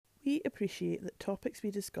We appreciate that topics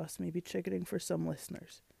we discuss may be triggering for some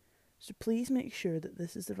listeners, so please make sure that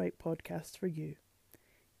this is the right podcast for you.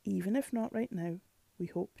 Even if not right now, we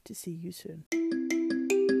hope to see you soon.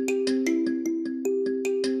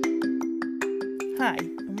 Hi,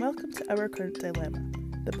 and welcome to Our Current Dilemma,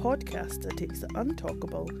 the podcast that takes the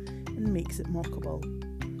untalkable and makes it mockable.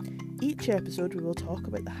 Each episode we will talk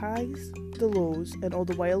about the highs, the lows, and all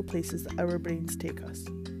the wild places that our brains take us.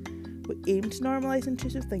 We aim to normalise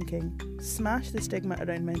intrusive thinking, smash the stigma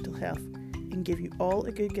around mental health, and give you all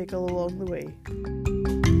a good giggle along the way.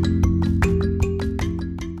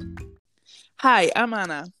 Hi, I'm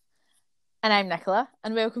Anna. And I'm Nicola,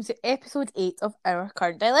 and welcome to episode 8 of Our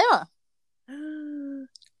Current Dilemma.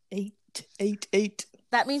 8.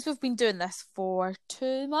 That means we've been doing this for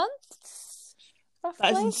 2 months,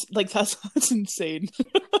 roughly. That's insane.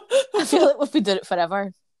 I feel like we've been doing it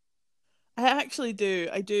forever. I actually do.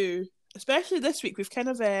 I do. Especially this week, we've kind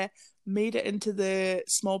of made it into the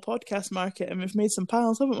small podcast market, and we've made some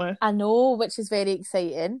pals, haven't we? I know, which is very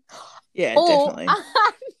exciting. Yeah, definitely.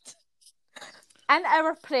 And in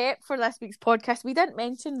our prep for this week's podcast, we didn't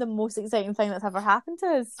mention the most exciting thing that's ever happened to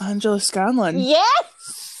us. Angela Scanlon.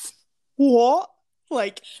 Yes! What?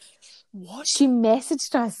 What? She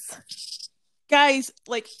messaged us. Guys,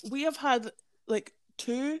 we have had,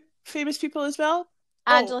 2 famous people as well.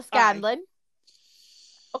 Angela Scanlon.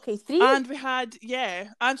 Okay, 3. And we had,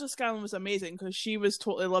 Angela Scanlon was amazing because she was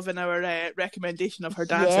totally loving our recommendation of her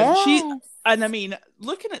dancing. Yes. And I mean,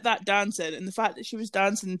 looking at that dancing and the fact that she was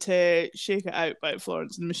dancing to Shake It Out by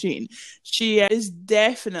Florence and the Machine, she is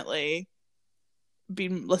definitely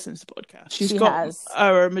been listening to the podcast. She has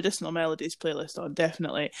our Medicinal Melodies playlist on,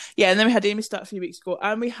 definitely. Yeah, and then we had Amy Stutt a few weeks ago,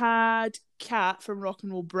 and we had Kat from Rock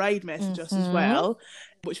and Roll Bride message us as well,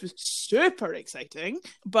 which was super exciting.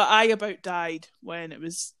 But I about died when it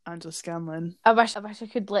was Angela Scanlon. I wish I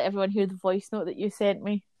could let everyone hear the voice note that you sent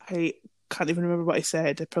me. I can't even remember what I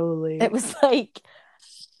said. It was like,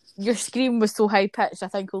 your scream was so high pitched, I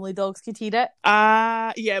think only dogs could hear it.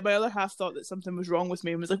 Yeah, my other half thought that something was wrong with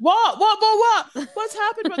me and was like, what? What's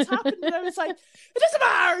happened? And I was like, it doesn't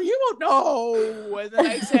matter, you won't know. And then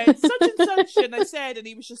I said, such and such, and I said, and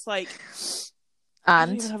he was just like, I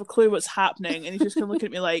don't even have a clue what's happening. And he's just kind of looking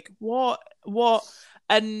at me like, what?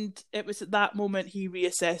 And it was at that moment he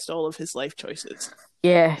reassessed all of his life choices.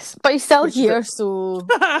 Yes, but he's still here, so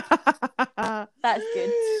that's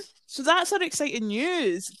good. So that's our exciting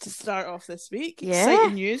news to start off this week. Yeah.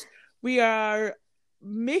 Exciting news. We are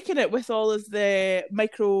making it with all of the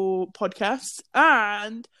micro podcasts,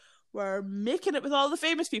 and we're making it with all the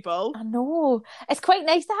famous people. I know. It's quite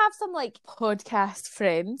nice to have some podcast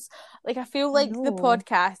friends. I feel like the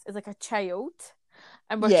podcast is like a child,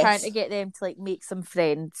 and we're trying to get them to make some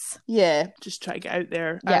friends. Yeah, just try to get out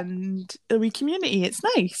there and a wee community. It's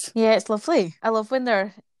nice. Yeah, it's lovely. I love when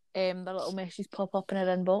their little messages pop up in our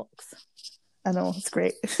inbox. I know, it's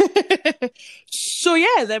great. So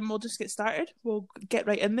then we'll just get started. We'll get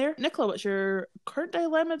right in there. Nicola, what's your current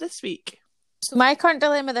dilemma this week? So my current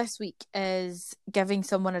dilemma this week is giving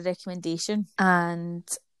someone a recommendation, and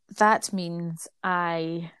that means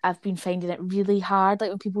I've been finding it really hard,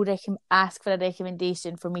 when people ask for a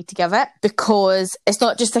recommendation for me to give it, because it's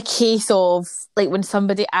not just a case of when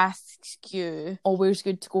somebody asks you, where's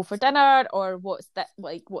good to go for dinner, or what's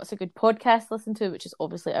a good podcast to listen to, which is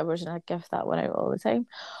obviously ours, and I give that one out all the time.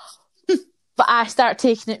 But I start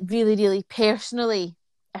taking it really, really personally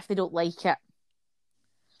if they don't like it.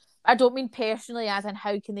 I don't mean personally as in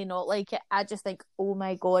how can they not like it. I just think, oh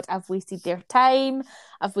my God, I've wasted their time.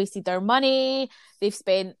 I've wasted their money. They've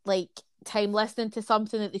spent time listening to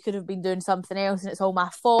something that they could have been doing something else, and it's all my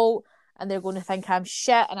fault. And they're going to think I'm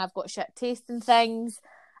shit and I've got shit taste in things.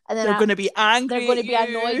 And then they're going to be angry. They're going to be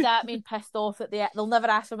annoyed at me and pissed off that they'll never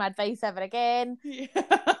ask for my advice ever again. Yeah.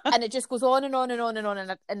 And it just goes on and on and on and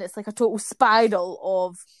on. And it's like a total spiral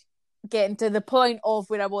of getting to the point of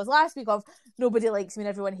where I was last week of nobody likes me and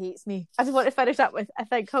everyone hates me. I just want to finish up with, I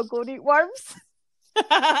think I'll go and eat worms.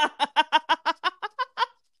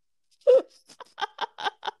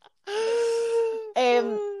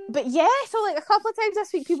 But yeah, so a couple of times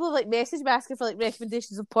this week people have messaged me asking for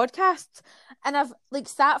recommendations of podcasts, and I've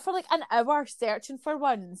sat for an hour searching for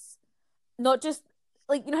ones, not just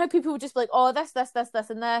how people would just be this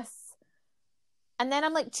and this, and then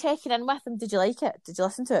I'm checking in with them. Did you like it? Did you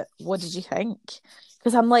listen to it? What did you think?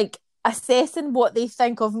 Because I'm assessing what they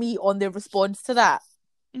think of me on their response to that.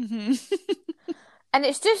 Mm-hmm. And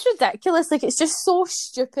it's just ridiculous. It's just so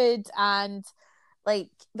stupid, and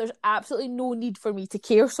there's absolutely no need for me to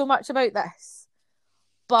care so much about this.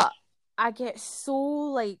 But I get so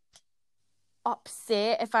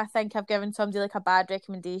upset if I think I've given somebody like a bad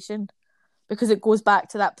recommendation, because it goes back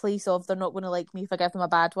to that place of they're not going to like me if I give them a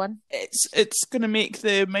bad one. It's going to make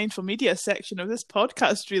the mindful media section of this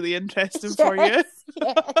podcast really interesting for you.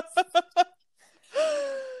 Yes.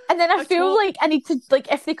 And then I feel like I need to,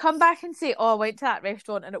 like, if they come back and say, oh, I went to that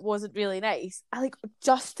restaurant and it wasn't really nice, I like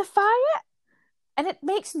justify it. And it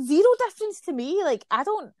makes zero difference to me. Like, I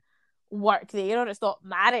don't work there, or it's not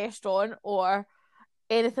my restaurant or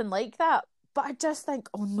anything like that. But I just think,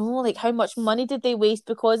 oh no, like, how much money did they waste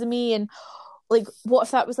because of me? And like, what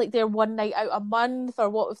if that was like their one night out a month, or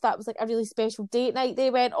what if that was like a really special date night they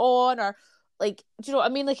went on, or like, do you know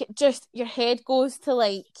what I mean? Like, it just, your head goes to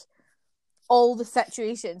like all the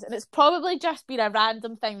situations, and it's probably just been a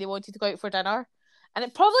random thing they wanted to go out for dinner, and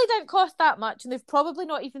it probably didn't cost that much, and they've probably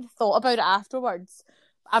not even thought about it afterwards.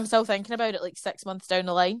 I'm still thinking about it like 6 months down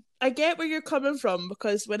the line. I get where you're coming from,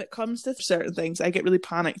 because when it comes to certain things, I get really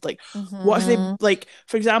panicked. Like, what if they, like,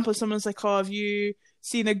 for example, someone's like, oh, have you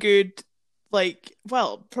seen a good, like,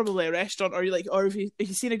 well, probably a restaurant, or you like, or if you've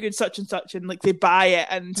seen a good such and such, and like they buy it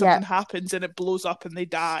and something happens and it blows up and they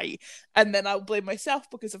die, and then I'll blame myself,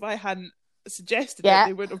 because if I hadn't suggested it,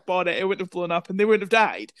 they wouldn't have bought it, it wouldn't have blown up, and they wouldn't have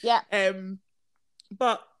died.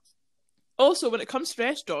 But also, when it comes to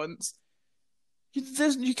restaurants,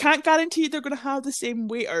 you can't guarantee they're going to have the same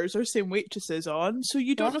waiters or same waitresses on, so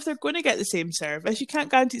you don't know if they're going to get the same service. You can't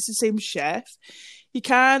guarantee it's the same chef. You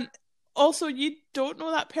can't. Also, you don't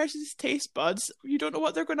know that person's taste buds. You don't know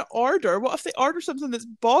what they're going to order. What if they order something that's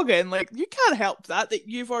bogging? Like, you can't help that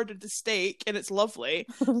you've ordered the steak and it's lovely,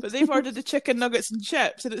 but they've ordered the chicken nuggets and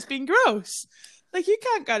chips and it's been gross. Like, you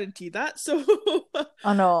can't guarantee that. So,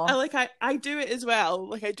 I know. I do it as well.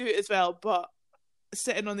 Like, I do it as well, but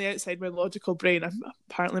sitting on the outside, my logical brain,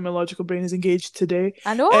 apparently my logical brain is engaged today.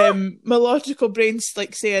 I know. My logical brain's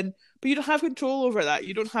like saying, but you don't have control over that.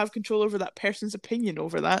 You don't have control over that person's opinion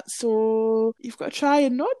over that. So you've got to try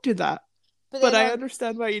and not do that. But I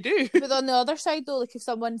understand why you do. But on the other side, though, like, if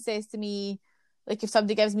someone says to me, like, if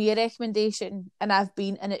somebody gives me a recommendation and I've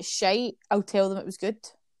been and it's shite, I'll tell them it was good,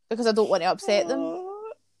 because I don't want to upset them.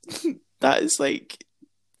 That is like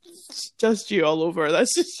just you all over.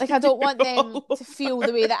 That's just like, I don't want them to feel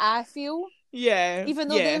the way that I feel. Yeah. Even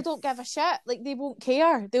though they don't give a shit. Like, they won't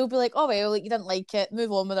care. They'll be like, oh, well, like, you didn't like it.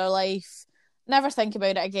 Move on with their life. Never think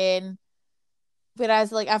about it again.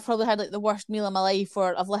 Whereas, like, I've probably had, like, the worst meal of my life,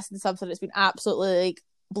 or I've listened to something that's been absolutely, like,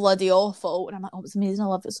 bloody awful. And I'm like, oh, it's amazing. I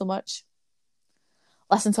love it so much.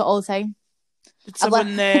 Listen to it all the time. Did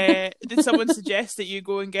someone suggest that you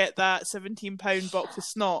go and get that £17 box of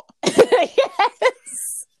snot?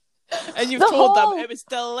 Yes. And you've told them it was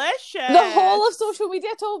delicious. The whole of social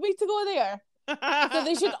media told me to go there. So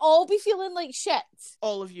they should all be feeling like shit.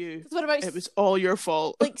 All of you. It was all your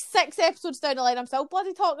fault. Like 6 episodes down the line, I'm still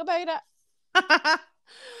bloody talking about it.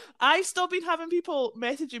 I've still been having people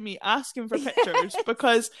messaging me asking for pictures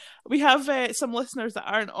because we have some listeners that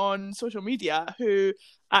aren't on social media who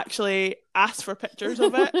actually ask for pictures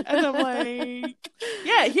of it. And I'm like,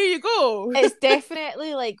 yeah, here you go. It's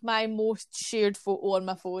definitely like my most shared photo on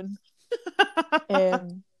my phone.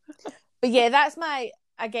 But yeah, that's my,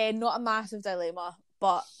 again, not a massive dilemma,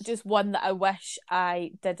 but just one that I wish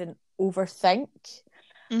I didn't overthink.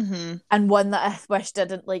 Mm-hmm. And one that I wish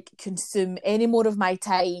didn't like consume any more of my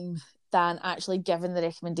time than actually giving the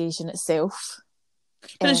recommendation itself.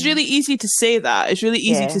 But it's really easy to say that. It's really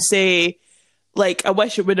easy to say, like, I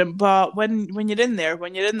wish it wouldn't. But when you're in there,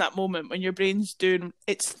 when you're in that moment, when your brain's doing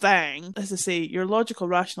its thing, as I say, your logical,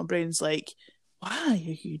 rational brain's like, why are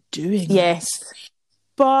you doing this?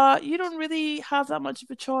 But you don't really have that much of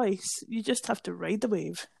a choice. You just have to ride the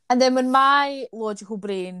wave. And then when my logical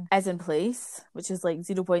brain is in place, which is like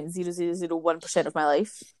 0.0001% of my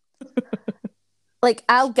life, like,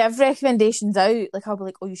 I'll give recommendations out. Like, I'll be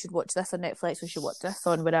like, oh, you should watch this on Netflix, we should watch this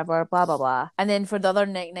on whatever, blah, blah, blah. And then for the other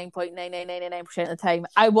 99.9999% of the time,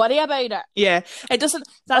 I worry about it. Yeah. It doesn't,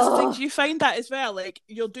 that's the thing, you find that as well. Like,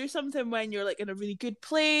 you'll do something when you're, like, in a really good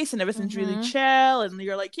place and everything's really chill and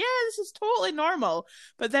you're like, yeah, this is totally normal.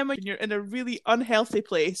 But then when you're in a really unhealthy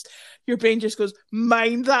place, your brain just goes,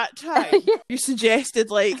 mind that time. You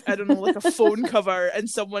suggested, like, I don't know, like a phone cover, and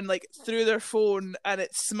someone, like, threw their phone and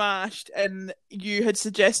it smashed, and you had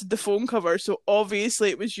suggested the phone cover, so obviously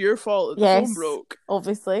it was your fault that the phone broke.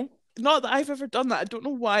 Obviously. Not that I've ever done that. I don't know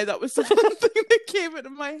why that was the one thing that came into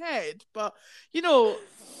my head. But, you know,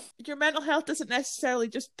 your mental health doesn't necessarily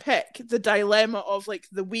just pick the dilemma of, like,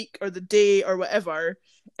 the week or the day or whatever.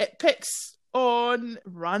 It picks on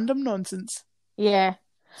random nonsense. Yeah.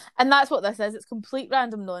 And that's what this is. It's complete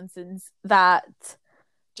random nonsense that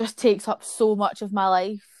just takes up so much of my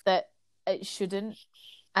life that it shouldn't.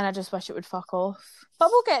 and I just wish it would fuck off. But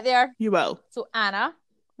we'll get there. You will. So, Anna,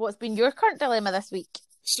 what's been your current dilemma this week?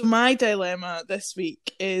 So my dilemma this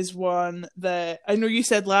week is one that I know you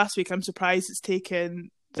said last week. I'm surprised it's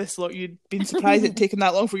taken this long. You'd been surprised it taken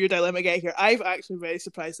that long for your dilemma to get here. I've actually very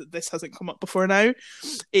surprised that this hasn't come up before now,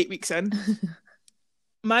 8 weeks in.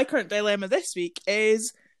 My current dilemma this week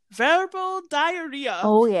is verbal diarrhea.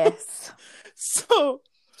 Oh, yes. So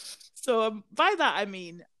by that I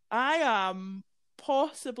mean I am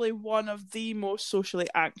possibly one of the most socially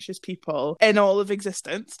anxious people in all of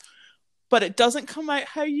existence, but it doesn't come out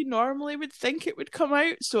how you normally would think it would come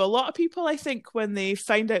out. So a lot of people, I think, when they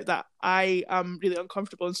find out that I am really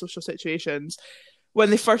uncomfortable in social situations, when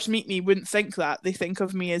they first meet me, wouldn't think that. They think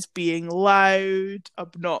of me as being loud,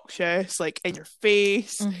 obnoxious, like in your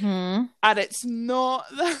face. Mm-hmm. And it's not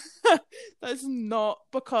that. That's not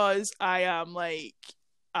because I am like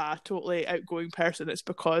a totally outgoing person. It's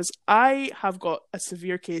because I have got a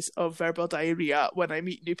severe case of verbal diarrhea when I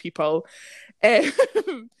meet new people. And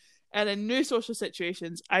in new social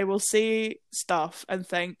situations, I will say stuff and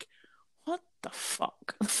think, what the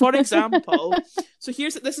fuck? For example, so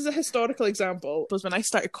this is a historical example. Was when I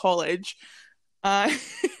started college, I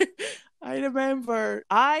remember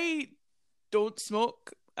I don't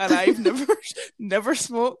smoke, and I've never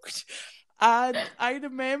smoked. And I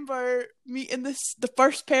remember meeting the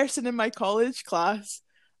first person in my college class,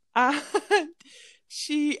 and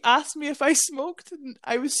she asked me if I smoked, and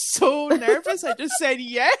I was so nervous. I just said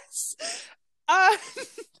yes.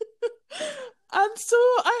 And so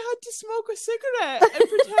I had to smoke a cigarette and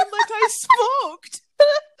pretend like I smoked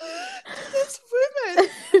to this woman,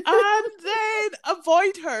 and then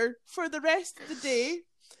avoid her for the rest of the day,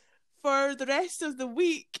 for the rest of the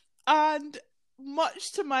week. And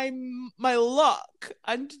much to my luck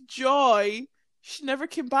and joy, she never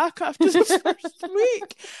came back after the first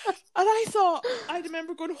week. And I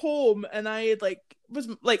remember going home, and I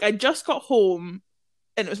just got home,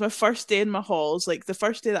 and it was my first day in my halls. Like, the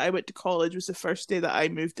first day that I went to college was the first day that I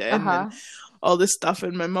moved in, and all this stuff.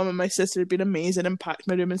 And my mum and my sister had been amazing and packed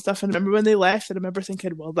my room and stuff. And I remember when they left, and I remember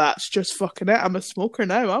thinking, well, that's just fucking it. I'm a smoker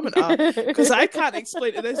now, haven't I? Because I can't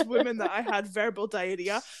explain to this woman that I had verbal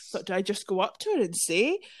diarrhea. But do I just go up to her and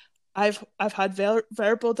say, I've had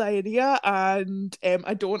verbal diarrhea, and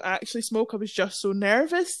I don't actually smoke. I was just so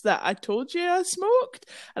nervous that I told you I smoked.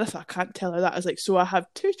 And I thought, I can't tell her that. I was like, so I have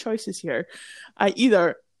two choices here. I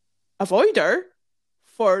either avoid her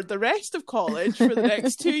for the rest of college for the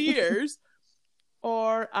next 2 years,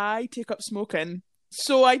 or I take up smoking.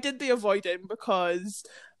 So I did the avoiding because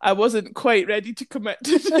I wasn't quite ready to commit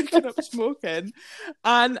to taking up smoking.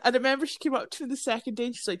 And I remember she came up to me the second day,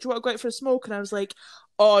 and she's like, do you want to go out for a smoke? And I was like,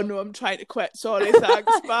 oh no, I'm trying to quit. Sorry,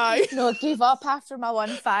 thanks, bye. No, I gave up after my one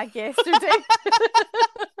fag yesterday.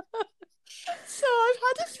 So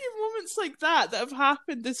I've had a few moments like that have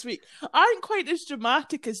happened this week. Aren't quite as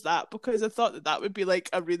dramatic as that, because I thought that would be like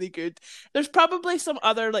a really good... There's probably some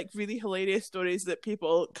other like really hilarious stories that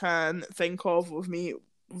people can think of me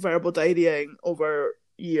verbal diarrheaing over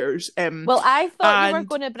years. Well, I thought you were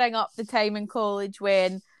going to bring up the time in college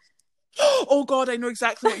when... Oh God, I know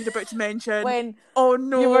exactly what you're about to mention. When oh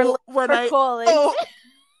no, you were when for college. Oh.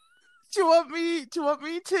 Do you want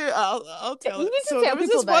me to? I'll tell you it. Need to so tell there was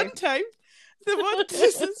this one time.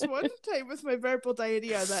 This one time with my verbal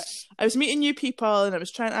diarrhea that I was meeting new people, and I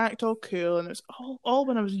was trying to act all cool, and it was all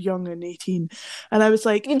when I was young and 18, and I was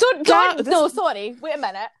like, no, sorry, wait a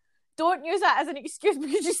minute, don't use that as an excuse,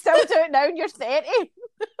 because you still do it now and you're 30.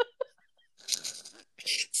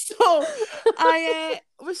 So I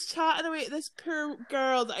was chatting away to this poor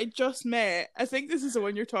girl that I just met. I think this is the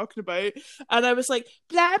one you're talking about. And I was like,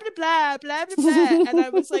 blah, blah, blah, blah, blah, blah. And I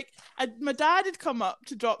was like, my dad had come up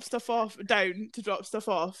to drop stuff off,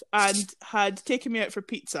 and had taken me out for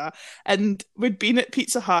pizza. And we'd been at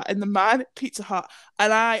Pizza Hut, and the man at Pizza Hut,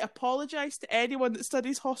 and I apologise to anyone that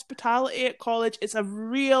studies hospitality at college. It's a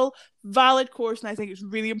real valid course, and I think it's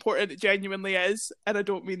really important. It genuinely is. And I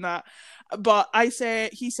don't mean that. But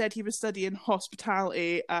he said he was studying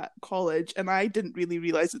hospitality at college, and I didn't really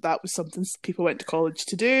realise that was something people went to college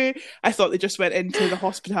to do. I thought they just went into the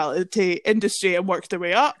hospitality industry and worked their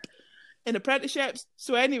way up in apprenticeships.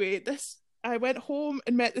 So anyway, I went home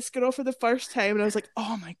and met this girl for the first time, and I was like,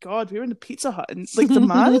 oh my God, we were in the Pizza Hut, and like the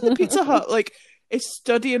man in the Pizza Hut like is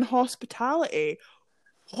studying hospitality.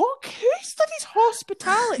 What? Who studies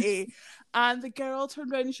hospitality? And the girl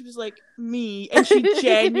turned around and she was like, me. And she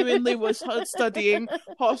genuinely was studying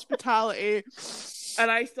hospitality. And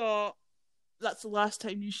I thought, that's the last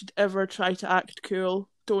time you should ever try to act cool.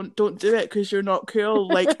 don't do it because you're not cool.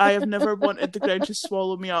 Like, I have never wanted the ground to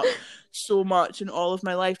swallow me up so much in all of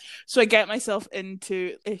my life. So I get myself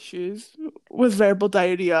into issues with verbal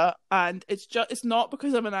diarrhea, and it's not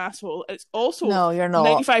because I'm an asshole. It's also no, you're not.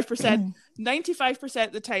 95%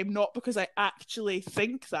 of the time not because I actually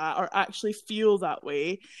think that or actually feel that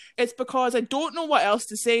way. It's because I don't know what else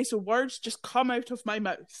to say, so words just come out of my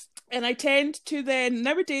mouth. And I tend to then,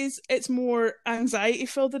 nowadays, it's more anxiety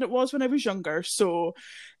filled than it was when I was younger. So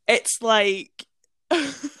it's like,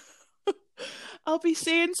 I'll be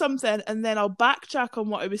saying something and then I'll backtrack on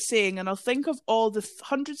what I was saying and I'll think of all the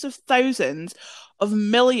hundreds of thousands of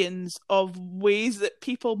millions of ways that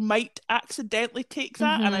people might accidentally take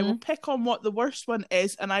that. And I will pick on what the worst one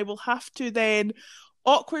is, and I will have to then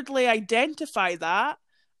awkwardly identify that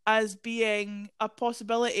as being a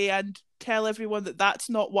possibility and tell everyone that that's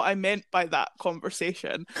not what I meant by that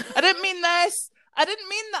conversation. I didn't mean this. I didn't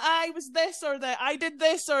mean that I was this or that I did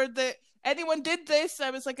this or that anyone did this. I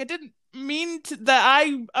was like, I didn't mean that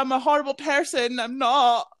I am a horrible person. I'm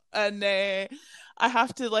not. And I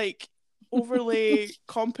have to like overly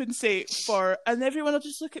compensate for, and everyone will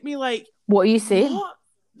just look at me like, what are you saying? What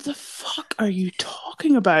the fuck are you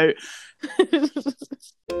talking about?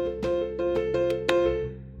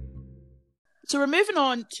 So we're moving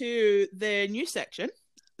on to the new section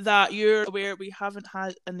that you're aware we haven't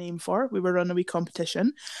had a name for. We were on a wee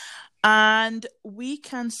competition. And we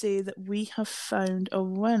can say that we have found a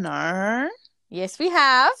winner. Yes, we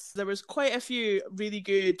have. There was quite a few really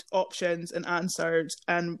good options and answers.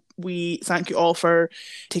 And we thank you all for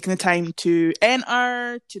taking the time to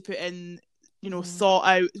enter, to put in, thought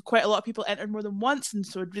out. Quite a lot of people entered more than once. And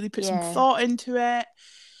so it really put some thought into it.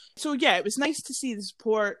 So yeah, it was nice to see the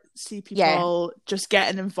support, see people just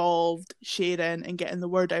getting involved, sharing and getting the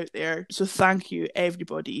word out there. So thank you,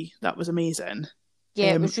 everybody. That was amazing.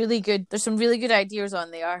 Yeah, it was really good. There's some really good ideas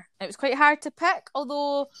on there. It was quite hard to pick,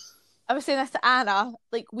 although I was saying this to Anna,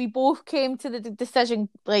 like we both came to the decision,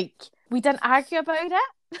 like we didn't argue about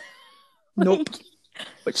it. Nope.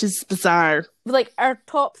 Which is bizarre. Like our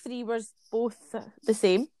top 3 was both the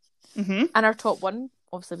same. Mm-hmm. And our top 1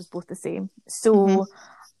 obviously was both the same. So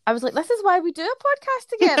I was like, this is why we do a podcast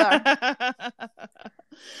together.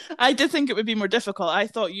 I did think it would be more difficult. I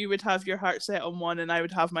thought you would have your heart set on one and I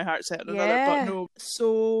would have my heart set on another, but no.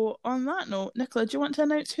 So on that note, Nicola, do you want to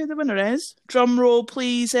announce who the winner is? Drum roll,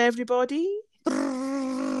 please, everybody. That's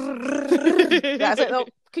it, though.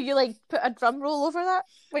 Could you like put a drum roll over that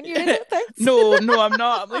when you're in it? No, I'm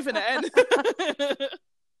not. I'm leaving it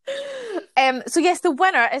in. So yes, the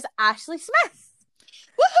winner is Ashley Smith.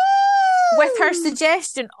 Woohoo! With her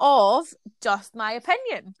suggestion of Just My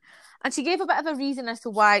Opinion. And she gave a bit of a reason as to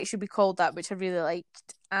why it should be called that, which I really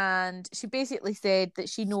liked. And she basically said that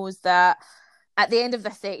she knows that at the end of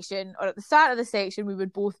this section, or at the start of the section, we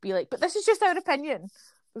would both be like, but this is just our opinion.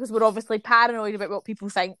 Because we're obviously paranoid about what people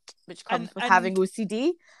think, which comes with having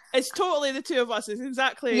OCD. It's totally the two of us. It's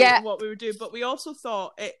exactly what we would do. But we also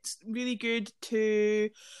thought it's really good to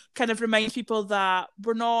kind of remind people that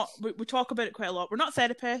we're not, we talk about it quite a lot. We're not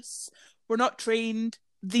therapists. We're not trained.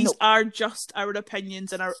 These are just our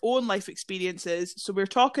opinions and our own life experiences. So we're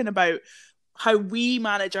talking about how we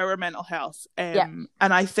manage our mental health. And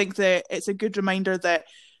I think that it's a good reminder that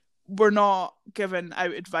we're not giving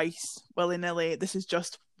out advice willy-nilly. This is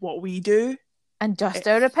just what we do. And just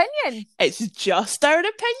our opinion. It's just our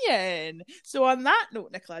opinion. So on that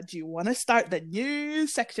note, Nicola, do you want to start the new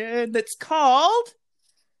section that's called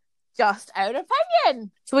Just Our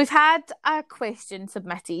Opinion? So we've had a question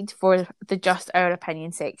submitted for the Just Our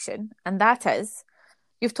Opinion section. And that is,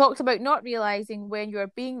 you've talked about not realising when you are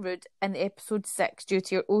being rude in episode 6 due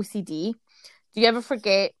to your OCD. Do you ever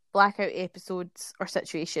forget blackout episodes or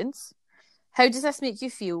situations? How does this make you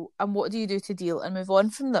feel, and what do you do to deal and move on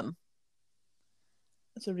from them?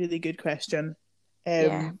 That's a really good question.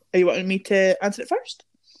 Are you wanting me to answer it first?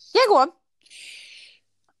 Yeah, go on.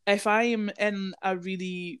 If I'm in a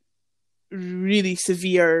really, really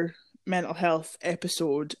severe mental health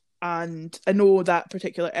episode, and I know that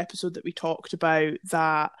particular episode that we talked about,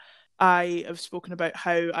 that I have spoken about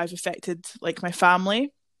how I've affected like my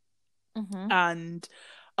family, and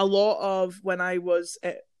a lot of when I was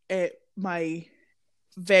at my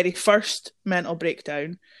very first mental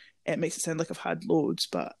breakdown, it makes it sound like I've had loads,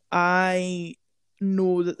 but I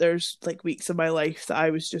know that there's like weeks of my life that I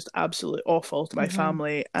was just absolutely awful to my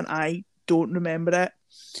family, and I don't remember it.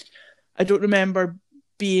 I don't remember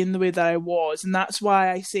being the way that I was, and that's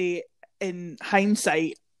why I say in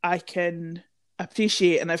hindsight I can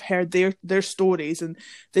appreciate, and I've heard their stories, and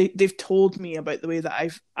they've told me about the way that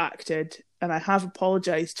I've acted, and I have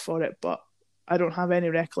apologised for it, but I don't have any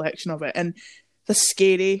recollection of it. And That's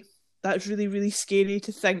scary. That's really, really scary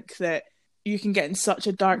to think that you can get in such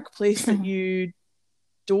a dark place that you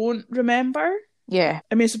don't remember. Yeah.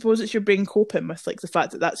 I mean, I suppose it's your brain coping with like the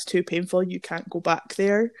fact that that's too painful. You can't go back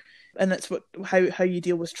there, and that's how you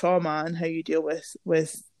deal with trauma and how you deal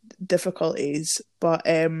with difficulties. But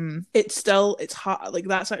it's hard. Like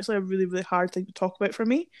that's actually a really, really hard thing to talk about for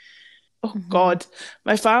me. Oh God,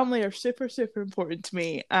 my family are super, super important to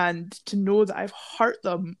me, and to know that I've hurt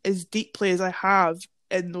them as deeply as I have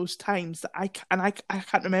in those times that I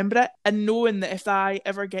can't remember it, and knowing that if I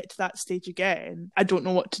ever get to that stage again, I don't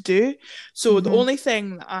know what to do. So the only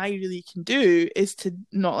thing that I really can do is to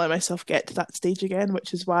not let myself get to that stage again,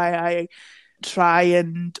 which is why I try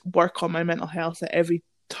and work on my mental health at every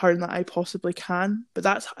turn that I possibly can. But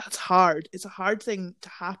that's hard. It's a hard thing to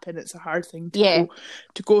happen. It's a hard thing to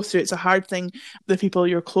go through. It's a hard thing the people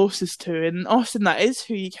you're closest to, and often that is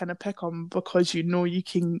who you kind of pick on because you know you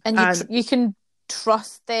can you can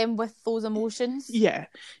trust them with those emotions. Yeah,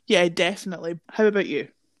 definitely. How about you?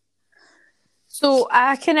 So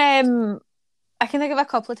I can think of a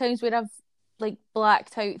couple of times where I've like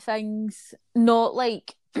blacked out things, not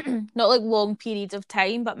like long periods of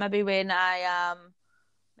time, but maybe when I am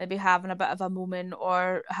maybe having a bit of a moment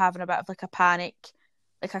or having a bit of like a panic,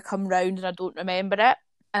 like I come round and I don't remember it,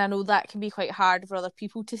 and I know that can be quite hard for other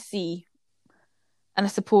people to see. And I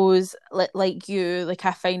suppose, like you, like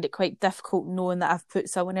I find it quite difficult knowing that I've put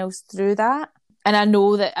someone else through that. And I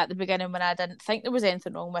know that at the beginning when I didn't think there was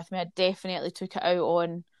anything wrong with me, I definitely took it out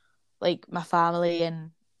on like my family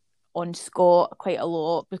and on Scott quite a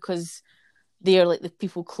lot, because they're like the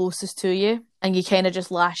people closest to you, and you kind of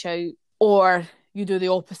just lash out, or you do the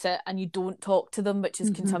opposite and you don't talk to them, which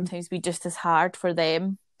can sometimes be just as hard for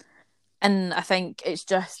them. And I think it's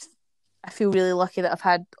just, I feel really lucky that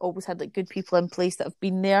I've always had like good people in place that have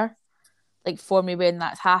been there, like for me when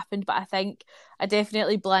that's happened. But I think I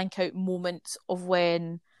definitely blank out moments of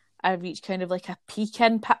when I reach kind of like a peak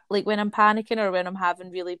in like when I'm panicking or when I'm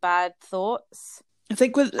having really bad thoughts. I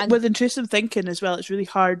think with intrusive thinking as well, it's really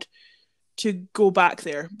hard to go back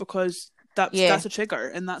there because that's a trigger,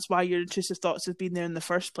 and that's why your intrusive thoughts have been there in the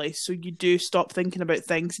first place. So you do stop thinking about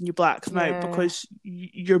things and you black them out because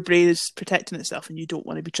your brain is protecting itself and you don't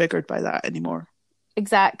want to be triggered by that anymore.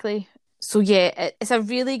 Exactly. So it's a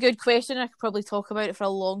really good question. I could probably talk about it for a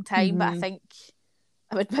long time, but I think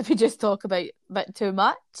I would maybe just talk about it a bit too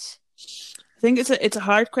much. I think it's a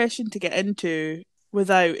hard question to get into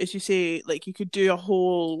without, as you say, like we could do a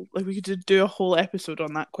whole episode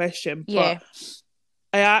on that question. Yeah. But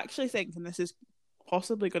I actually think, and this is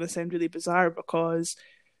possibly going to sound really bizarre because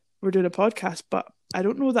we're doing a podcast, but I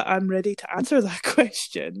don't know that I'm ready to answer that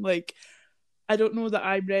question. Like, I don't know that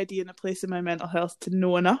I'm ready in a place in my mental health to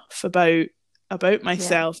know enough about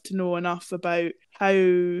myself, to know enough about how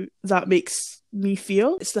that makes me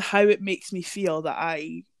feel. It's the how it makes me feel that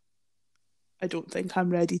I don't think I'm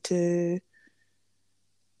ready to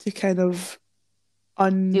kind of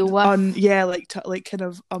kind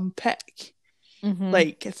of unpick.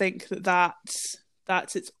 Like, I think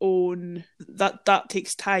that's its own, that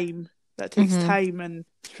takes time. That takes time, and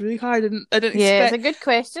it's really hard. And I didn't expect. It's a good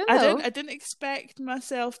question, though. I didn't expect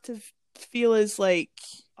myself to feel as like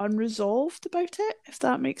unresolved about it, if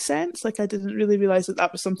that makes sense. Like, I didn't really realize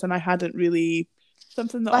that was something I hadn't really,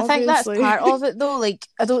 something that. I think that's part of it, though. Like,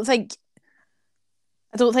 I don't think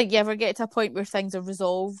you ever get to a point where things are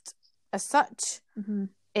resolved as such.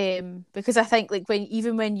 Because I think like when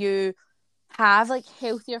you have like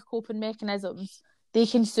healthier coping mechanisms, they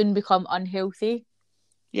can soon become unhealthy.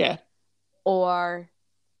 Yeah. Or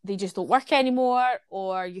they just don't work anymore,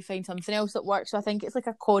 or you find something else that works. So I think it's like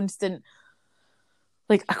a constant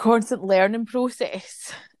learning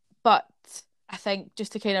process. But I think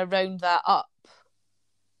just to kind of round that up,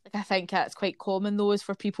 like I think that's quite common though, is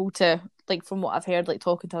for people to, like from what I've heard, like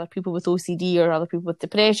talking to other people with OCD or other people with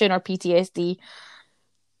depression or PTSD,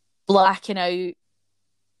 blacking out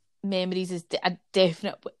memories is a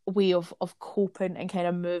definite way of coping and kind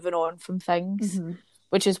of moving on from things.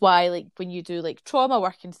 Which is why, like, when you do like trauma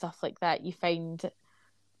work and stuff like that, you find it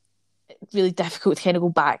really difficult to kind of go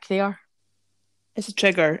back there. It's a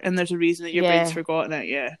trigger, and there's a reason that your brain's forgotten it.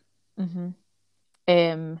 Yeah.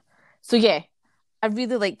 So yeah, I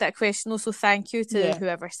really like that question. Also, thank you to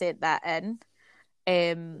whoever sent that in.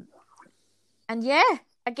 And yeah,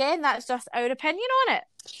 again, that's just our opinion on it.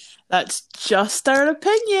 That's just our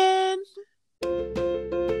opinion.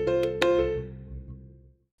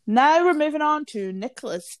 Now we're moving on to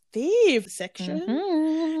Nicola's fave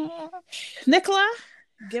section. Nicola,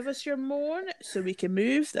 give us your moan so we can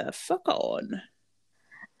move the fuck on.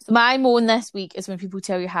 So my moan this week is when people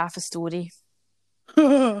tell you half a story.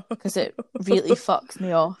 because it really fucks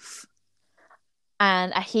me off.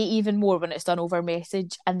 And I hate even more when it's done over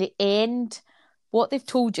message and they end what they've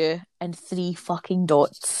told you in 3 fucking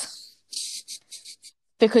dots.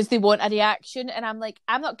 Because they want a reaction. And I'm like,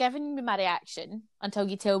 I'm not giving you my reaction until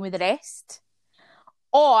you tell me the rest.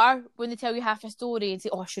 Or when they tell you half a story and say,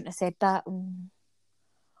 oh, I shouldn't have said that.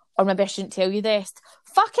 Or maybe I shouldn't tell you the rest.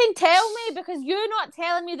 Fucking tell me, because you're not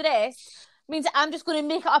telling me the rest means that I'm just going to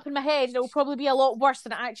make it up in my head and it will probably be a lot worse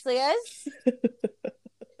than it actually is.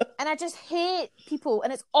 And I just hate people,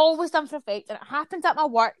 and it's always done for effect, and it happens at my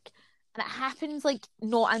work, and it happens like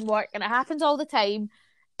not in work, and it happens all the time.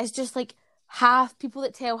 It's just like half people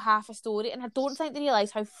that tell half a story, and I don't think they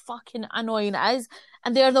realise how fucking annoying it is.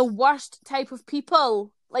 And they're the worst type of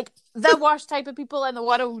people. Like, the worst type of people in the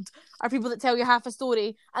world are people that tell you half a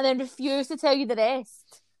story and then refuse to tell you the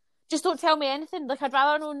rest. Just don't tell me anything. Like, I'd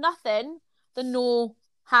rather know nothing than know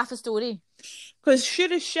half a story. Because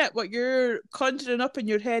sure as shit, what you're conjuring up in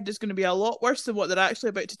your head is going to be a lot worse than what they're actually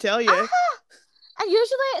about to tell you. And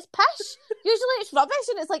usually it's pish. Usually it's rubbish,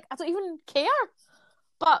 and it's like, I don't even care.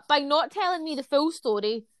 But by not telling me the full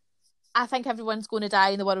story, I think everyone's going to die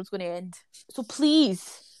and the world's going to end. So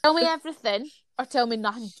please, tell me everything or tell me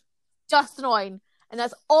nothing. Just annoying. And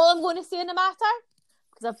that's all I'm going to say in the matter.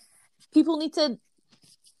 Because people need to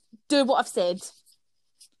do what I've said.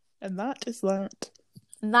 And that is that.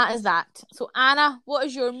 And that is that. So, Anna, what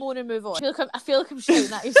is your moan and move on? I feel like I'm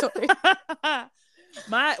shouting at you, sorry.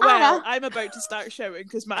 I'm about to start shouting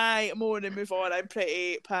because my moan and move on I'm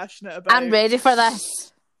pretty passionate about. I'm ready for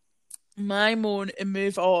this. My moan and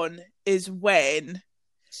move on is when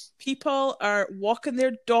people are walking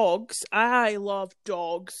their dogs. I love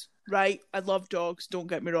dogs, right? I love dogs, don't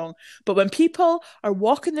get me wrong. But when people are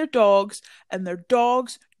walking their dogs and their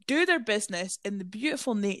dogs do their business in the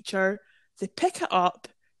beautiful nature, they pick it up,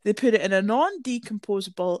 they put it in a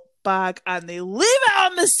non-decomposable bag, and they leave it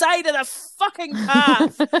on the side of the fucking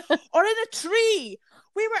path or in a tree.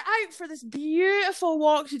 We were out for this beautiful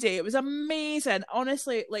walk today. It was amazing.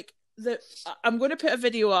 Honestly, like, I'm going to put a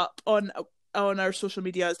video up on our social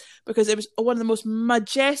medias because it was one of the most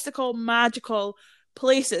majestical, magical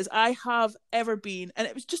places I have ever been. And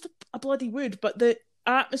it was just a bloody wood, but the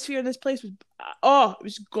atmosphere in this place was, it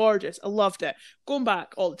was gorgeous. I loved it. Going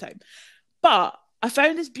back all the time. But I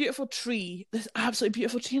found this beautiful tree, this absolutely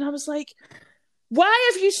beautiful tree, and I was like,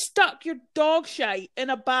 why have you stuck your dog shite in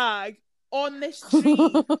a bag on this tree?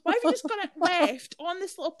 Why have you just got it left on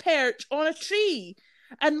this little perch on a tree?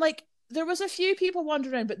 And like, there was a few people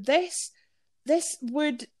wandering around, but this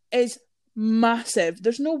wood is massive.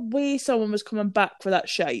 There's no way someone was coming back for that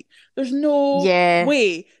shite. There's no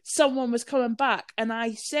way someone was coming back. And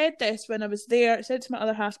I said this when I was there. I said to my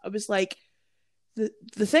other half, I was like,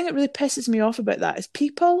 the thing that really pisses me off about that is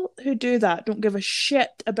people who do that don't give a shit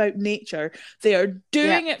about nature. They are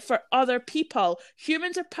doing it for other people.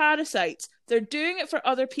 Humans are parasites. They're doing it for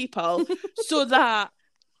other people so that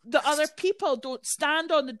the other people don't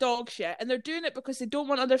stand on the dog shit, and they're doing it because they don't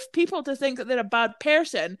want other people to think that they're a bad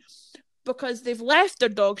person because they've left their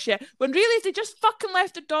dog shit, when really if they just fucking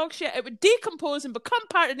left their dog shit, it would decompose and become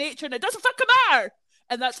part of nature, and it doesn't fucking matter.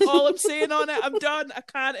 And that's all I'm saying on it. I'm done. I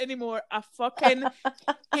can't anymore. I fucking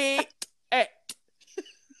hate it.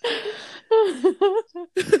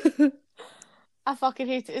 I fucking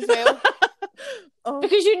hate it as well.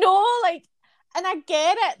 Because like, and I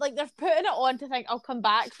get it, like, they're putting it on to think I'll come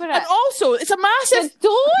back for it. And also, it's a massive...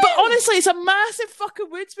 But honestly, it's a massive fucking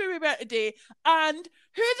woods where we were today, and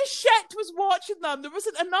who the shit was watching them? There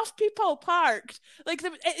wasn't enough people parked. Like,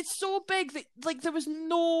 it's so big that, like, there was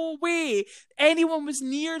no way anyone was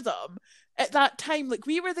near them at that time. Like,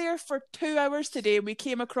 we were there for 2 hours today, and we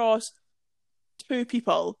came across 2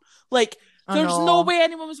 people. Like, there's no way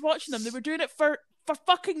anyone was watching them. They were doing it for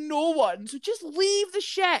fucking no one. So just leave the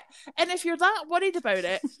shit. And if you're that worried about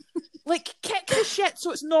it, like, kick the shit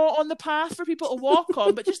so it's not on the path for people to walk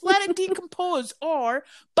on, but just let it decompose, or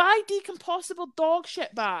buy decomposable dog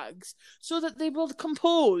shit bags so that they will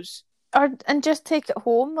compose. And just take it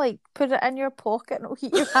home, like, put it in your pocket and it'll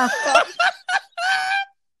heat your hand up.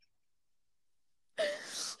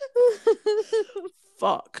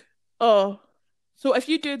 Fuck. Oh. So if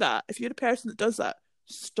you do that, if you're the person that does that,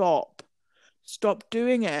 stop. Stop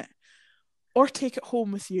doing it, or take it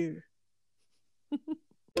home with you.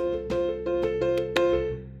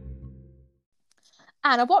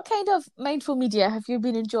 Anna, what kind of mindful media have you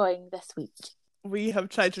been enjoying this week? We have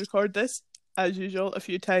tried to record this, as usual, a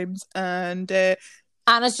few times, and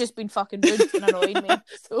Anna's just been fucking rude and annoying me.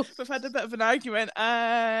 So we've had a bit of an argument,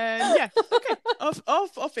 and yeah, okay,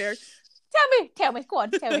 off air. Tell me. Go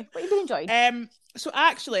on, tell me. What have you been enjoying? So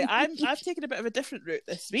actually, I've taken a bit of a different route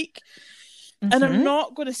this week, and I'm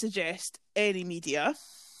not going to suggest any media.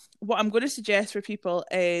 What I'm going to suggest for people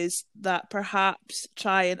is that perhaps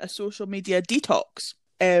trying a social media detox.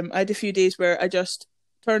 I had a few days where I just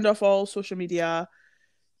turned off all social media,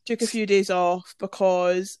 took a few days off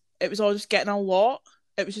because it was all just getting a lot.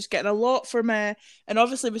 It was just getting a lot for me. And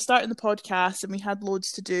obviously we're starting the podcast and we had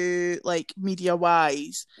loads to do, like,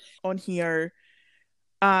 media-wise on here.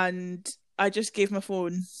 And I just gave my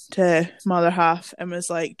phone to my other half and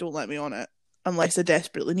was like, don't let me on it unless I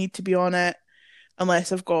desperately need to be on it.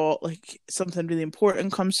 Unless I've got, like, something really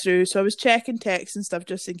important comes through. So I was checking texts and stuff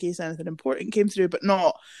just in case anything important came through, but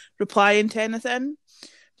not replying to anything.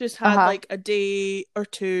 Just had, like, a day or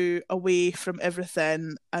two away from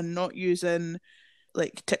everything and not using,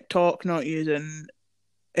 like, TikTok, not using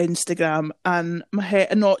Instagram, and my head,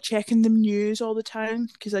 and not checking the news all the time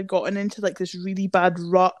because I'd gotten into, like, this really bad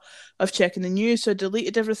rut of checking the news. So I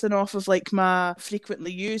deleted everything off of, like, my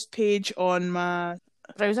frequently used page on my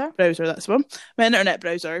browser, that's one, my internet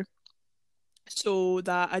browser, so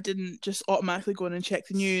that I didn't just automatically go in and check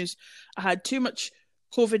the news. I had too much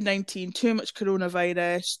COVID-19, too much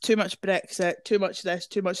coronavirus, too much Brexit, too much this,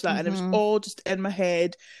 too much that, and it was all just in my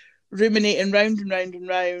head, ruminating round and round and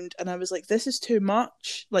round, and I was like, this is too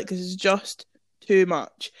much, like, this is just too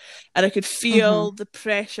much. And I could feel the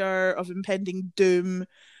pressure of impending doom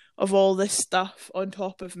of all this stuff on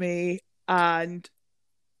top of me, and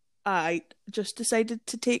I just decided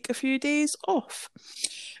to take a few days off.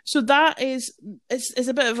 So that is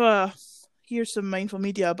a bit of a, here's some mindful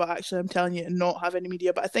media, but actually I'm telling you to not have any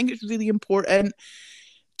media. But I think it's really important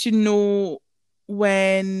to know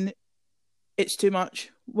when it's too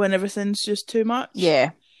much, when everything's just too much.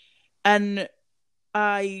 Yeah. And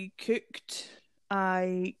I cooked,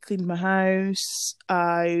 I cleaned my house,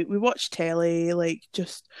 we watched telly, like,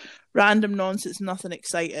 just random nonsense, nothing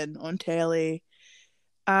exciting on telly.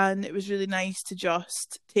 And it was really nice to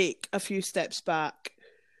just take a few steps back.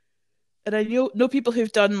 And I know people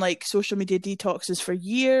who've done, like, social media detoxes for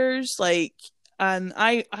years, like, and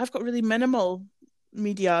I've got really minimal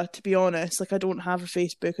media, to be honest. Like, I don't have a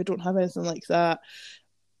Facebook, I don't have anything like that.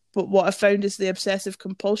 But what I found is the obsessive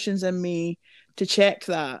compulsions in me to check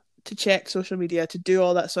social media, to do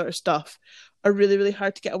all that sort of stuff, are really, really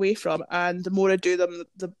hard to get away from. And the more I do them,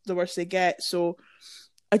 the worse they get. So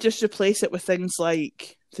I just replace it with things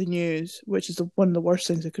like the news, which is one of the worst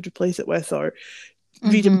things I could replace it with, or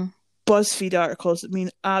reading BuzzFeed articles that mean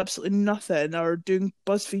absolutely nothing, or doing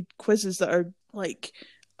BuzzFeed quizzes that are like,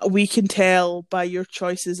 we can tell by your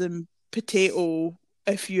choices in potato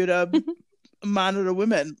if you're a man or a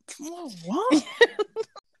woman. What?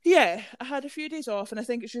 Yeah, I had a few days off, and I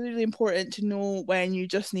think it's really, really important to know when you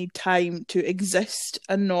just need time to exist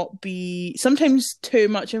and not be... Sometimes too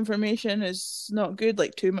much information is not good,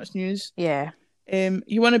 like too much news. Yeah.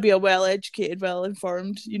 You want to be a well-educated,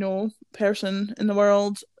 well-informed, person in the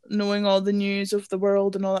world, knowing all the news of the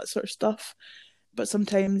world and all that sort of stuff. But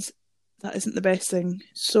sometimes that isn't the best thing.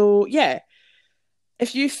 So, yeah,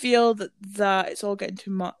 if you feel that it's all getting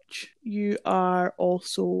too much, you are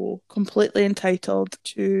also completely entitled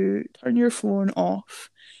to turn your phone off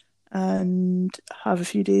and have a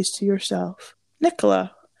few days to yourself.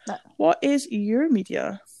 Nicola, what is your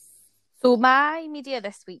media? So my media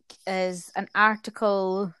this week is an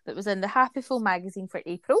article that was in the Happy Full magazine for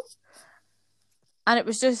April. And it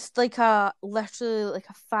was just like literally like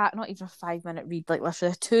not even a 5-minute read, like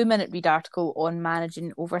literally a 2-minute read article on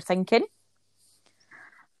managing overthinking.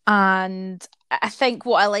 And I think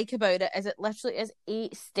what I like about it is it literally is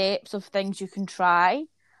 8 steps of things you can try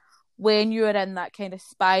when you're in that kind of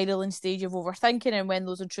spiraling stage of overthinking, and when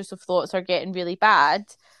those intrusive thoughts are getting really bad.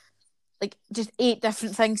 Like, just 8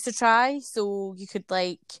 different things to try. So you could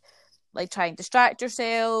like try and distract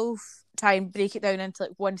yourself, try and break it down into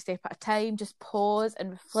like one step at a time, just pause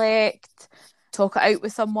and reflect, talk it out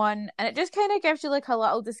with someone. And it just kind of gives you like a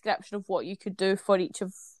little description of what you could do for each,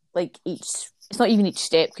 it's not even each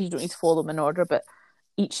step because you don't need to follow them in order, but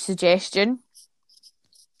each suggestion.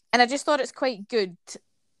 And I just thought it's quite good.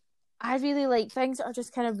 I really like things that are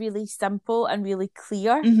just kind of really simple and really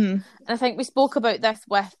clear. And I think we spoke about this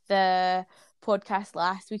with the podcast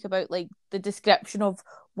last week about like the description of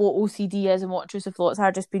what OCD is and what intrusive thoughts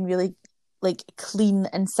are, just being really like clean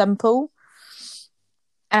and simple.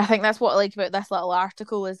 And I think that's what I like about this little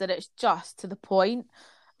article, is that it's just to the point.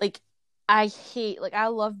 Like, I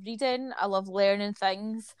love reading, I love learning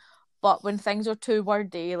things, but when things are too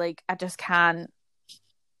wordy, like, I just can't,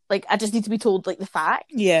 like, I just need to be told like the fact.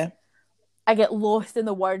 Yeah. I get lost in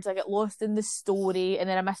the words, I get lost in the story, and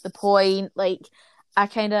then I miss the point. Like, I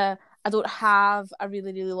I don't have a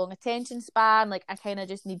really, really long attention span. Like, I kind of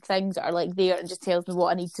just need things that are like there and just tells me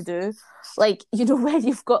what I need to do. Like, you know, when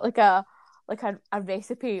you've got like a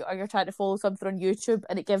recipe, or you're trying to follow something on YouTube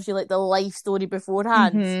and it gives you like the life story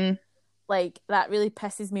beforehand. Like, that really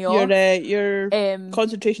pisses me off. Your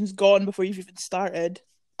concentration's gone before you've even started.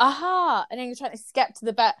 And then you're trying to skip to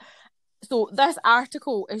the bit. So this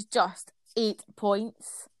article is just 8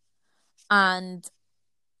 points, and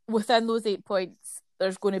within those 8 points,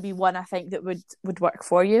 there's going to be one I think that would work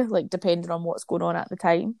for you, like depending on what's going on at the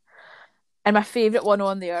time. And my favourite one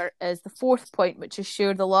on there is the 4th point, which is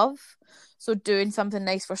share the love. So doing something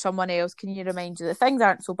nice for someone else can remind you that things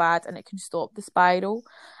aren't so bad, and it can stop the spiral.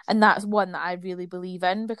 And that's one that I really believe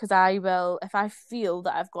in, because I will, if I feel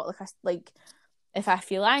that I've got if I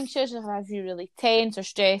feel anxious, if I feel really tense or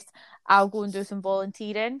stressed, I'll go and do some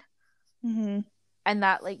volunteering. And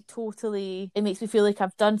that totally, it makes me feel like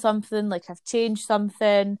I've done something, like I've changed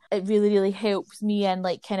something. It really, really helps me in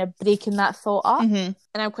kind of breaking that thought up. And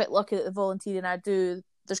I'm quite lucky that the volunteering I do,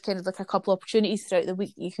 there's kind of a couple of opportunities throughout the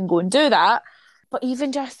week that you can go and do that. But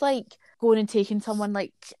even just going and taking someone a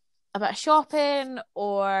bit of shopping,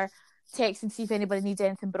 or texting to see if anybody needs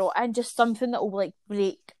anything brought in, just something that will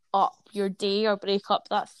break up your day or break up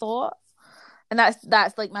that thought. And that's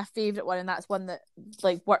my favourite one, and that's one that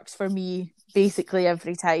works for me basically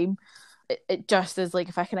every time. It just is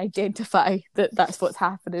if I can identify that that's what's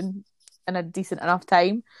happening in a decent enough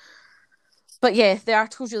time. But yeah, the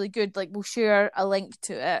article's really good. We'll share a link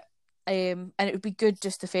to it, and it would be good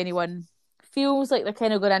just if anyone feels like they're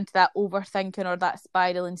kind of going into that overthinking or that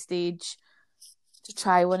spiraling stage, to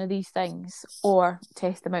try one of these things or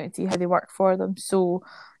test them out and see how they work for them. So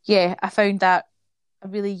yeah, I found that a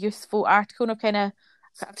really useful article, and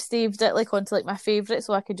I've saved it onto my favourite,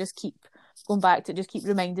 so I can just keep going back to it, just keep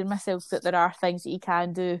reminding myself that there are things that you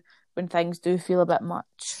can do when things do feel a bit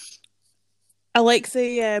much. I like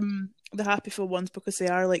the happyful ones, because they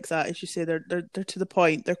are like that, as you say. They're to the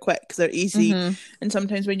point, they're quick, they're easy. And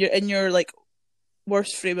sometimes when you're in your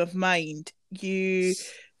worst frame of mind, you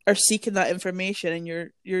are seeking that information,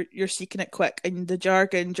 and you're seeking it quick, and the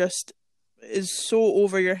jargon just is so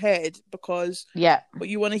over your head, because what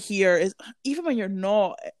you want to hear is, even when you're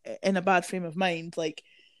not in a bad frame of mind, or not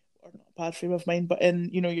a bad frame of mind, but in,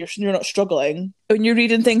 you're not struggling, when you're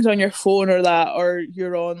reading things on your phone or that, or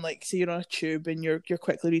you're on say you're on a tube and you're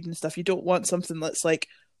quickly reading stuff, you don't want something that's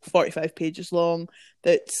 45 pages long,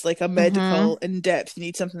 that's a medical in-depth. You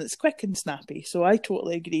need something that's quick and snappy. So I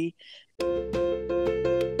totally agree.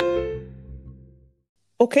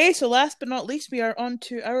 Okay, so last but not least, we are on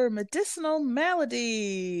to our medicinal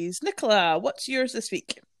melodies. Nicola, what's yours this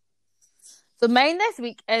week? So mine this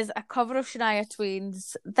week is a cover of Shania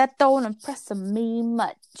Twain's That Don't Impress Me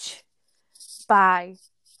Much by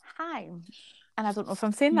Haim. And I don't know if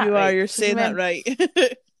I'm saying that right. You're saying that right.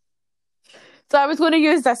 So I was going to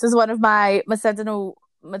use this as one of my medicinal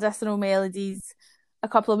melodies a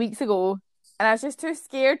couple of weeks ago, and I was just too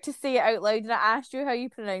scared to say it out loud, and I asked you how you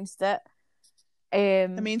pronounced it.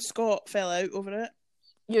 Scott fell out over it.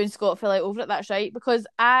 You and Scott fell out over it, that's right. Because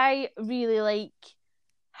I really like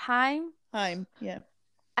Haim. Haim, yeah.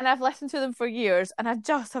 And I've listened to them for years, and I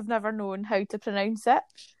just have never known how to pronounce it.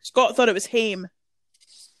 Scott thought it was Haim.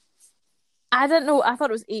 I didn't know. I thought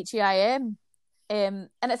it was H-E-I-M. And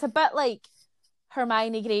it's a bit like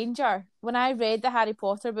Hermione Granger. When I read the Harry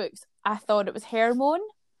Potter books, I thought it was Hermione.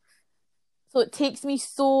 So it takes me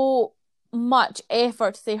so much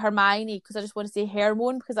effort to say Hermione, because I just want to say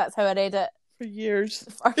Hermione, because that's how I read it for years.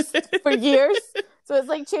 For years. So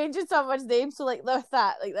it's changing someone's name. So with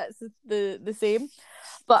that, that's the same.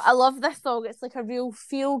 But I love this song. It's a real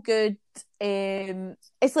feel good.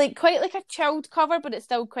 It's quite a chilled cover, but it's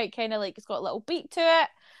still quite kind of it's got a little beat to it.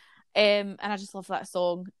 And I just love that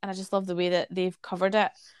song, and I just love the way that they've covered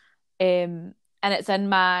it. And it's in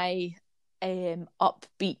my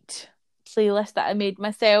upbeat playlist that I made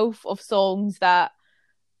myself of songs that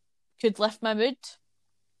could lift my mood.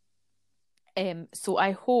 So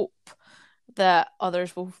I hope that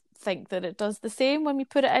others will think that it does the same when we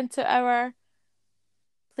put it into our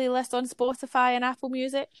playlist on Spotify and Apple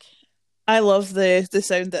Music. I love the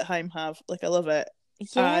sound that Haim have. I love it.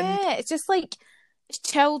 Yeah, and it's just it's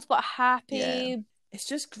chilled but happy. Yeah. It's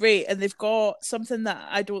just great, and they've got something that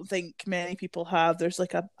I don't think many people have. There's a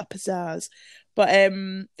pizzazz. But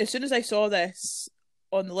as soon as I saw this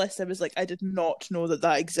on the list, I was I did not know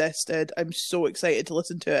that existed. I'm so excited to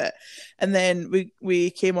listen to it. And then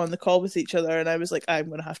we came on the call with each other, and I was I'm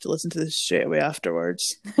going to have to listen to this straight away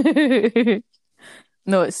afterwards.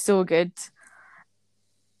 No, it's so good.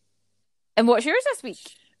 And what's yours this week?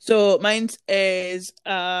 So mine is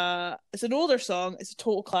it's an older song. It's a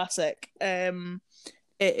total classic. It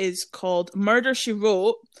is called Murder, She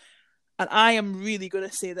Wrote, and I am really going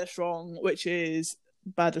to say this wrong, which is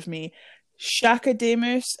bad of me. Shaka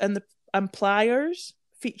Demus and Pliers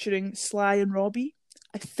featuring Sly and Robbie,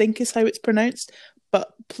 I think is how it's pronounced,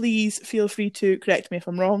 but please feel free to correct me if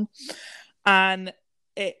I'm wrong. And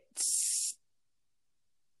it's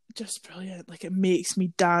just brilliant. Like, it makes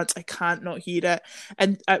me dance. I can't not hear it.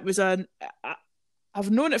 And it was I've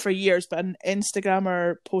known it for years, but an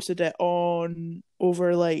Instagrammer posted it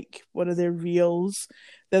over like one of their reels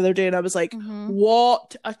the other day, and I was like,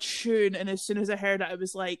 what a tune. And as soon as I heard it, I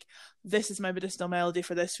was like, this is my medicinal melody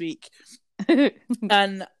for this week.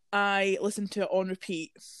 And I listened to it on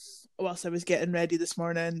repeat whilst I was getting ready this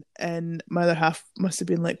morning, and my other half must have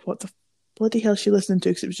been like, what the bloody hell is she listening to?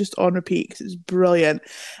 Because it was just on repeat, because it was brilliant,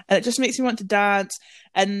 and it just makes me want to dance.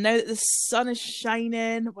 And now that the sun is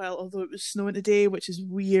shining, well, although it was snowing today, which is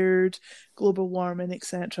weird, global warming,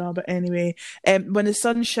 etc., but anyway, when the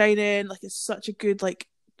sun's shining, like, it's such a good like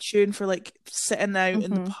tune for like sitting out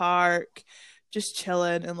in the park, just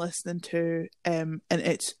chilling and listening to, and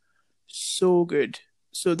it's so good.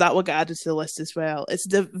 So that will get added to the list as well. It's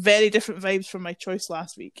the very different vibes from my choice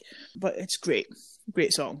last week, but it's great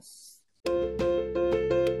song.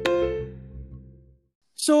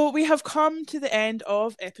 So we have come to the end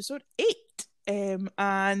of episode 8,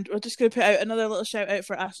 and we're just going to put out another little shout out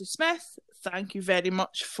for Ashley Smith. Thank you very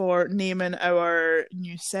much for naming our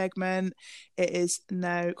new segment. It is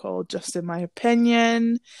now called Just In My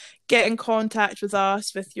Opinion. Get in contact with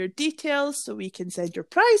us with your details so we can send your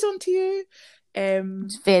prize on to you.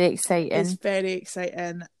 It's very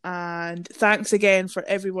exciting. And thanks again for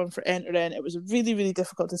everyone for entering. It was a really, really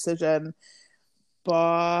difficult decision,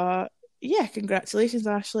 but yeah, congratulations,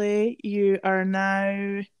 Ashley. You are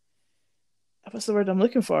now, what's the word I'm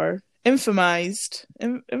looking for? Infamized.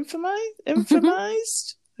 Infamized?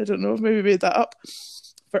 I don't know, maybe made that up.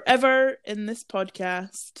 Forever in this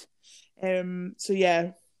podcast. So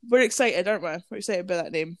yeah, we're excited, aren't we? We're excited about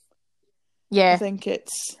that name. Yeah. I think it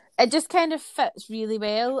just kind of fits really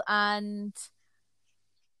well, and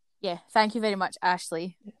yeah, thank you very much,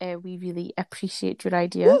 Ashley. We really appreciate your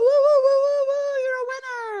idea. Woo, woo, woo, woo, woo, woo. You're a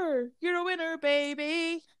winner. You're a winner,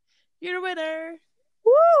 baby. You're a winner.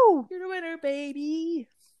 Woo! You're a winner, baby.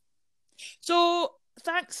 So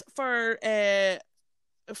thanks for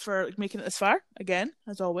making it this far again,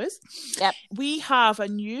 as always. Yep. We have a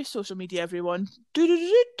new social media, everyone.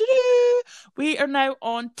 We are now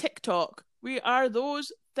on TikTok. We are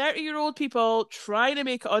those 30-year-old people trying to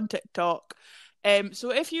make it on TikTok.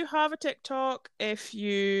 So if you have a TikTok, if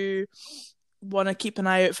you want to keep an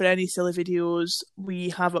eye out for any silly videos we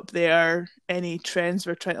have up there, any trends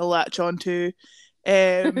we're trying to latch onto,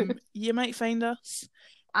 you might find us.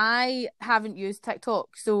 I haven't used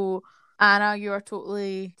TikTok, so Anna, you are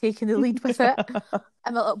totally taking the lead with it.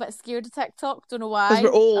 I'm a little bit scared of TikTok, don't know why. Because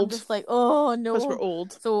we're old. I'm just like, oh no. Because we're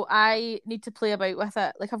old. So I need to play about with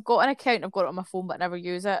it. Like, I've got an account, I've got it on my phone, but I never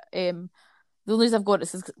use it. The only reason I've got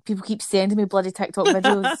it is people keep sending me bloody TikTok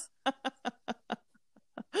videos.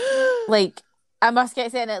 Like, I must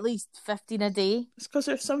get sent at least 15 a day. It's because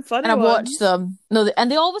there's some funny ones. And I watch ones. them. No, and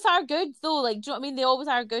they always are good, though. Like, do you know what I mean? They always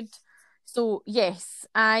are good. So, yes,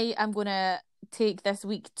 I am going to take this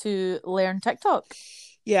week to learn TikTok.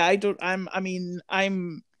 Yeah, I'm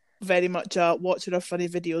very much a watcher of funny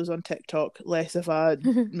videos on TikTok, less of a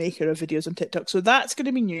maker of videos on TikTok. So that's going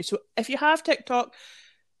to be new. So if you have TikTok,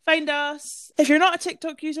 find us. If you're not a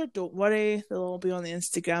TikTok user, don't worry. They'll all be on the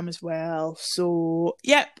Instagram as well. So,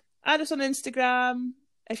 yep, add us on Instagram.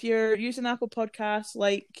 If you're using Apple Podcasts,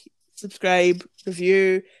 like, subscribe,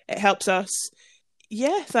 review. It helps us.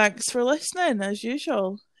 Yeah, thanks for listening, as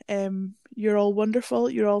usual. You're all wonderful.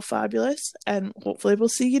 You're all fabulous. And hopefully we'll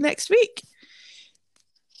see you next week.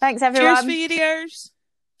 Thanks, everyone. Cheers for your ears.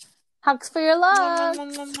 Hugs for your love.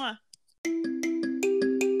 Mwah, mwah, mwah,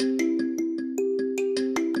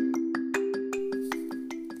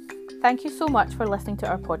 mwah. Thank you so much for listening to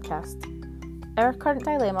our podcast. Our current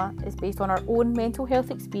dilemma is based on our own mental health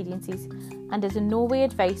experiences and is in no way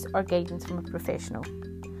advice or guidance from a professional.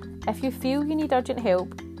 If you feel you need urgent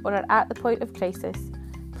help or are at the point of crisis,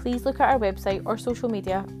 please look at our website or social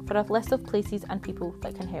media for a list of places and people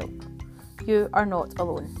that can help. You are not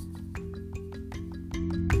alone.